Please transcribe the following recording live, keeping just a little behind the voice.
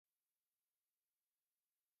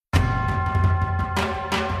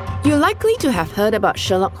You're likely to have heard about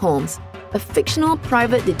Sherlock Holmes, a fictional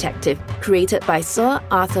private detective created by Sir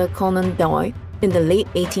Arthur Conan Doyle in the late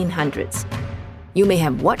 1800s. You may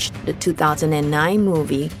have watched the 2009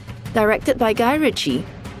 movie, directed by Guy Ritchie,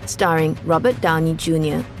 starring Robert Downey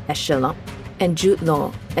Jr. as Sherlock and Jude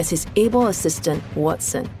Law as his able assistant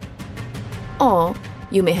Watson. Or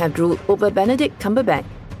you may have drooled over Benedict Cumberbatch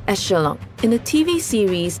as Sherlock in a TV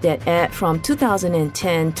series that aired from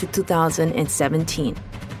 2010 to 2017.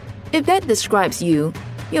 If that describes you,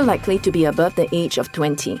 you're likely to be above the age of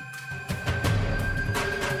 20.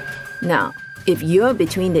 Now, if you're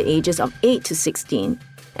between the ages of 8 to 16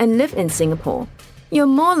 and live in Singapore, you're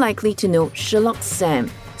more likely to know Sherlock Sam,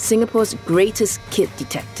 Singapore's greatest kid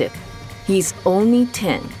detective. He's only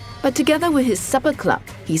 10, but together with his supper club,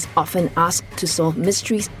 he's often asked to solve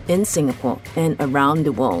mysteries in Singapore and around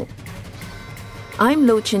the world. I'm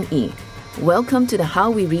Low Chin Ee. Welcome to the How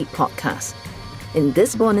We Read podcast. In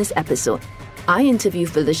this bonus episode, I interview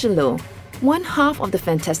Felicia Low, one half of the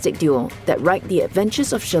fantastic duo that write the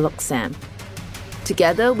Adventures of Sherlock Sam.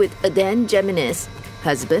 Together with Adan Jimenez,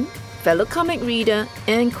 husband, fellow comic reader,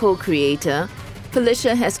 and co-creator,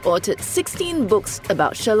 Felicia has authored 16 books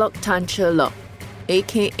about Sherlock Sherlock,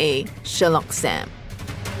 aka Sherlock Sam.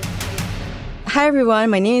 Hi everyone,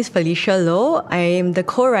 my name is Felicia Low. I am the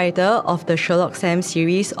co-writer of the Sherlock Sam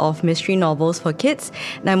series of mystery novels for kids,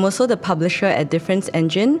 and I'm also the publisher at Difference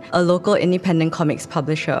Engine, a local independent comics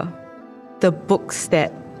publisher. The books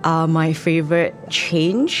that are my favorite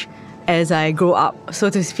change as I grow up, so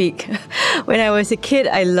to speak. When I was a kid,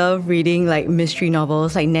 I loved reading like mystery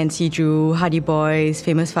novels like Nancy Drew, Hardy Boys,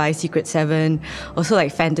 Famous Five, Secret Seven, also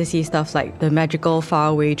like fantasy stuff like The Magical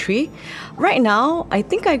Faraway Tree. Right now, I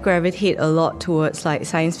think I gravitate a lot towards like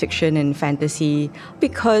science fiction and fantasy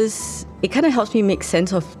because it kind of helps me make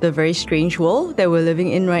sense of the very strange world that we're living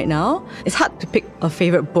in right now. It's hard to pick a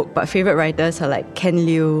favorite book, but favorite writers are like Ken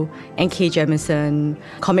Liu, N.K. Jemisin,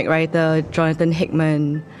 comic writer Jonathan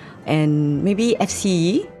Hickman, and maybe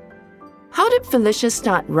FCE. How did Felicia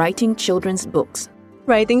start writing children's books?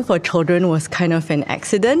 Writing for children was kind of an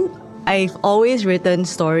accident. I've always written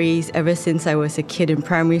stories ever since I was a kid in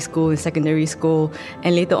primary school and secondary school,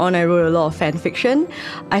 and later on I wrote a lot of fan fiction.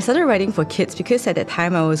 I started writing for kids because at that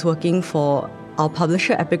time I was working for our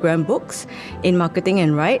publisher Epigram Books in marketing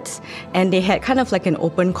and rights, and they had kind of like an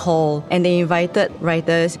open call, and they invited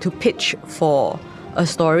writers to pitch for a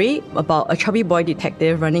story about a chubby boy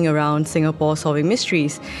detective running around Singapore solving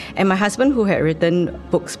mysteries. And my husband, who had written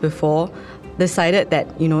books before, decided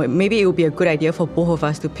that, maybe it would be a good idea for both of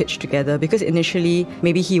us to pitch together, because initially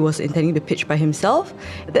maybe he was intending to pitch by himself.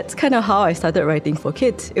 That's kind of how I started writing for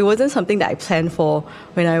kids. It wasn't something that I planned for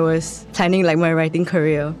when I was planning like my writing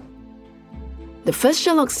career. The first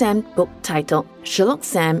Sherlock Sam book, titled Sherlock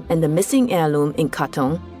Sam and the Missing Heirloom in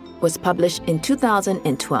Katong, was published in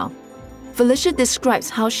 2012. Felicia describes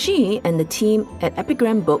how she and the team at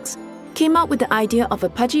Epigram Books came up with the idea of a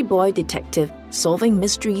pudgy boy detective solving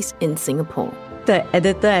mysteries in Singapore. The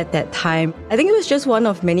editor at that time, I think it was just one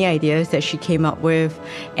of many ideas that she came up with.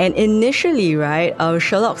 And initially, our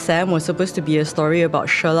Sherlock Sam was supposed to be a story about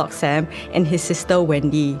Sherlock Sam and his sister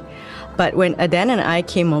Wendy. But when Adan and I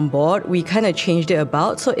came on board, we kind of changed it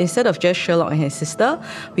about. So instead of just Sherlock and his sister,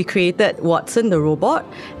 we created Watson the robot,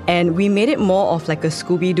 and we made it more of like a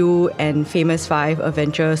Scooby-Doo and Famous Five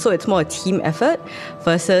adventure. So it's more a team effort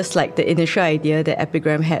versus like the initial idea that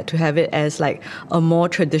Epigram had to have it as like a more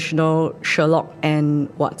traditional Sherlock and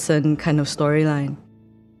Watson kind of storyline.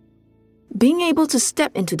 Being able to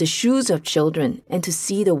step into the shoes of children and to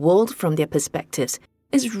see the world from their perspectives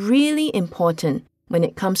is really important when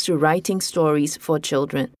it comes to writing stories for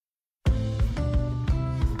children.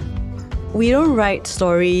 We don't write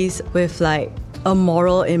stories with like a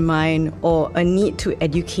moral in mind or a need to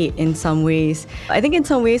educate in some ways. I think in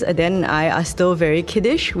some ways Adan and I are still very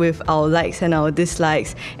kiddish with our likes and our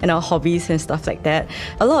dislikes and our hobbies and stuff like that.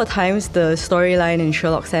 A lot of times the storyline in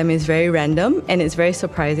Sherlock Sam is very random and it's very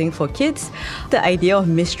surprising for kids. The idea of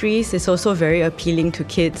mysteries is also very appealing to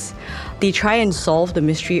kids. They try and solve the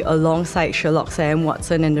mystery alongside Sherlock, Sam,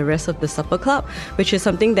 Watson and the rest of the supper club, which is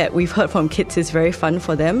something that we've heard from kids is very fun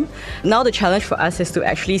for them. Now the challenge for us is to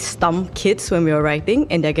actually stump kids when we're writing,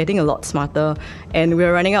 and they're getting a lot smarter and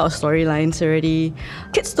we're running out of storylines already.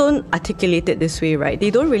 Kids don't articulate it this way, right?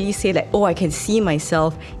 They don't really say like, oh, I can see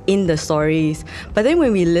myself in the stories. But then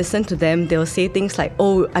when we listen to them, they'll say things like,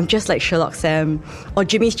 oh, I'm just like Sherlock Sam, or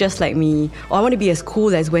Jimmy's just like me, or I want to be as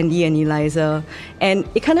cool as Wendy and Eliza. And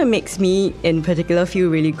it kind of makes me in particular feel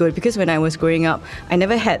really good, because when I was growing up, I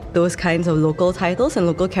never had those kinds of local titles and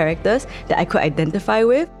local characters that I could identify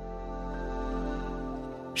with.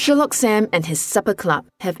 Sherlock Sam and his supper club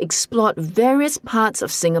have explored various parts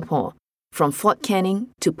of Singapore, from Fort Canning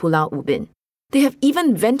to Pulau Ubin. They have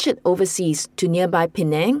even ventured overseas to nearby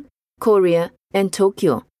Penang, Korea, and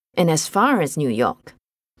Tokyo, and as far as New York.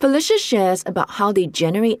 Felicia shares about how they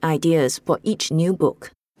generate ideas for each new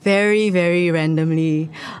book. Very, very randomly.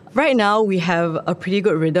 Right now, we have a pretty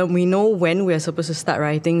good rhythm. We know when we're supposed to start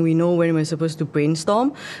writing. We know when we're supposed to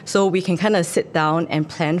brainstorm. So we can kind of sit down and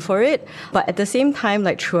plan for it. But at the same time,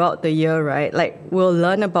 like throughout the year, right, like we'll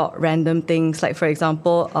learn about random things. Like, for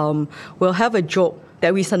example, we'll have a joke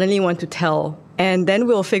that we suddenly want to tell. And then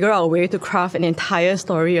we'll figure out a way to craft an entire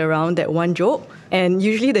story around that one joke. And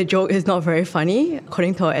usually the joke is not very funny,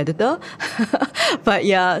 according to our editor. But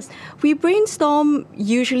yeah, we brainstorm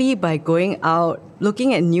usually by going out,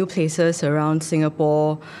 looking at new places around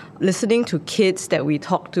Singapore, listening to kids that we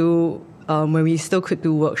talk to when we still could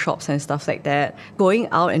do workshops and stuff like that. Going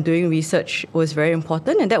out and doing research was very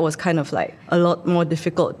important, and that was kind of like a lot more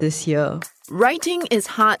difficult this year. Writing is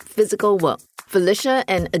hard physical work. Felicia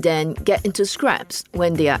and Adan get into scraps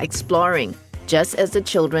when they are exploring, just as the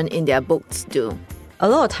children in their books do. A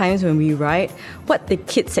lot of times when we write, what the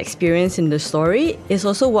kids experience in the story is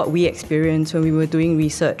also what we experienced when we were doing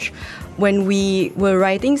research. When we were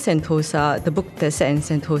writing Sentosa, the book that's set in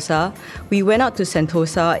Sentosa, we went out to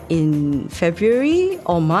Sentosa in February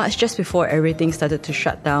or March, just before everything started to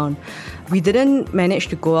shut down. We didn't manage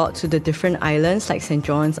to go out to the different islands like St.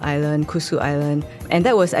 John's Island, Kusu Island, and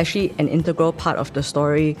that was actually an integral part of the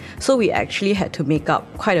story. So we actually had to make up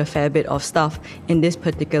quite a fair bit of stuff in this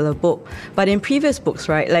particular book. But in previous books,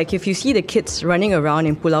 right, like if you see the kids running around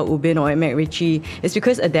in Pulau Ubin or at MacRitchie, it's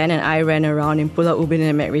because Adan and I ran around in Pulau Ubin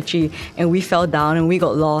and MacRitchie and we fell down and we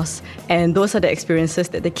got lost. And those are the experiences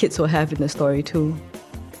that the kids will have in the story too.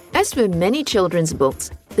 As with many children's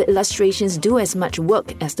books, the illustrations do as much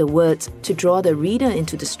work as the words to draw the reader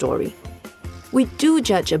into the story. We do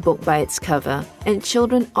judge a book by its cover, and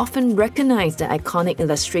children often recognize the iconic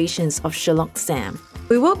illustrations of Sherlock Sam.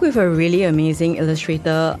 We work with a really amazing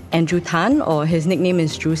illustrator, Andrew Tan, or his nickname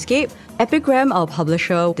is Drewscape. Epigram, our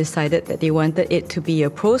publisher, decided that they wanted it to be a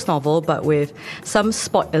prose novel but with some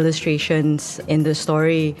spot illustrations in the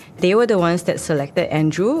story. They were the ones that selected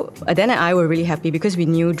Andrew. Adan and I were really happy because we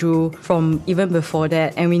knew Drew from even before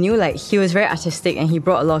that, and we knew like he was very artistic and he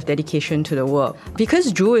brought a lot of dedication to the work.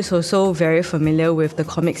 Because Drew is also very familiar with the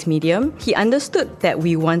comics medium, he understood that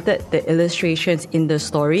we wanted the illustrations in the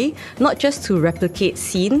story not just to replicate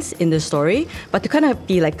scenes in the story, but to kind of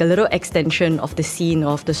be like a little extension of the scene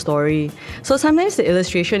of the story. So sometimes the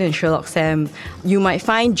illustration in Sherlock Sam, you might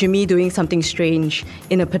find Jimmy doing something strange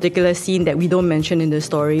in a particular scene that we don't mention in the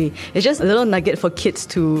story. It's just a little nugget for kids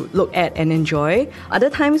to look at and enjoy. Other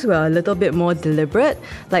times we're a little bit more deliberate.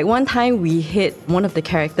 Like one time we hit one of the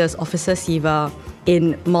characters, Officer Siva,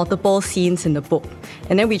 in multiple scenes in the book.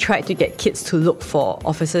 And then we tried to get kids to look for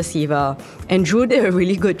Officer Siva. And Drew did a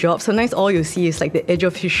really good job. Sometimes all you see is like the edge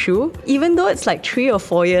of his shoe. Even though it's like 3 or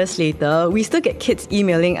 4 years later, we still get kids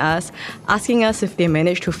emailing us, asking us if they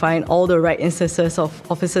managed to find all the right instances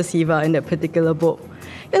of Officer Siva in that particular book.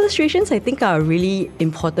 Illustrations, I think, are a really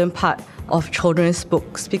important part of children's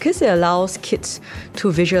books because it allows kids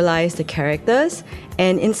to visualize the characters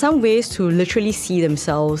and in some ways to literally see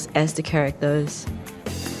themselves as the characters.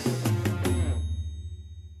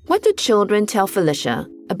 What do children tell Felicia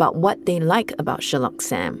about what they like about Sherlock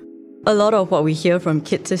Sam? A lot of what we hear from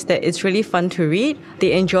kids is that it's really fun to read.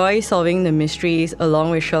 They enjoy solving the mysteries along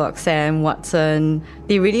with Sherlock Sam, Watson.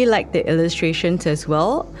 They really like the illustrations as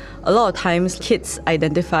well. A lot of times kids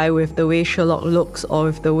identify with the way Sherlock looks or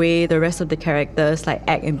with the way the rest of the characters like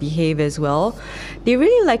act and behave as well. They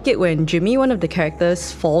really like it when Jimmy, one of the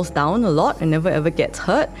characters, falls down a lot and never ever gets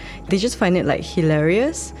hurt. They just find it like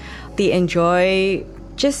hilarious. They enjoy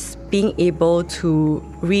just being able to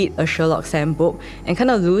read a Sherlock Sam book and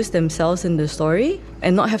kind of lose themselves in the story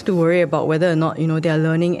and not have to worry about whether or not, they're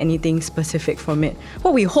learning anything specific from it.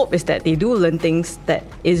 What we hope is that they do learn things that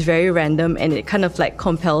is very random and it kind of like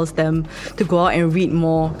compels them to go out and read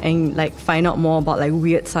more and like find out more about like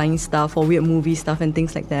weird science stuff or weird movie stuff and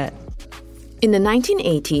things like that. In the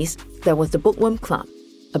 1980s, there was the Bookworm Club,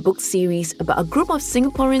 a book series about a group of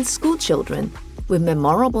Singaporean school children with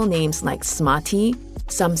memorable names like Smarty,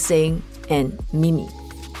 Something, and Mimi.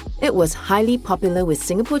 It was highly popular with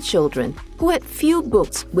Singapore children who had few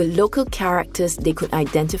books with local characters they could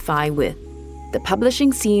identify with. The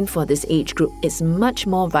publishing scene for this age group is much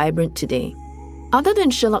more vibrant today. Other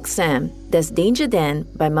than Sherlock Sam, there's Danger Dan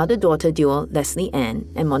by mother-daughter duo Leslie Ann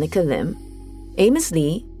and Monica Lim, Amos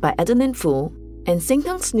Lee by Adeline Fu, and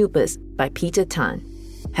Sengkang Snoopers by Peter Tan.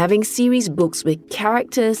 Having series books with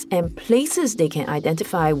characters and places they can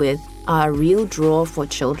identify with are a real draw for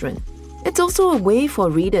children. It's also a way for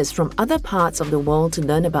readers from other parts of the world to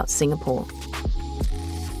learn about Singapore.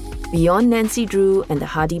 Beyond Nancy Drew and the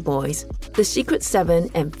Hardy Boys, The Secret Seven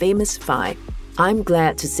and Famous Five, I'm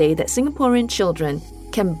glad to say that Singaporean children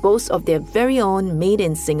can boast of their very own Made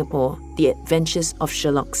in Singapore, The Adventures of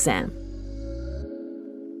Sherlock Sam.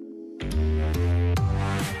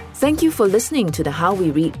 Thank you for listening to the How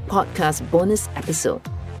We Read podcast bonus episode.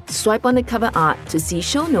 Swipe on the cover art to see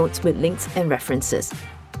show notes with links and references.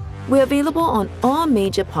 We're available on all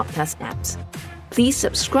major podcast apps. Please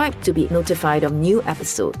subscribe to be notified of new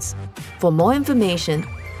episodes. For more information,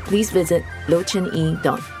 please visit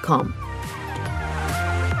lowchenyi.com.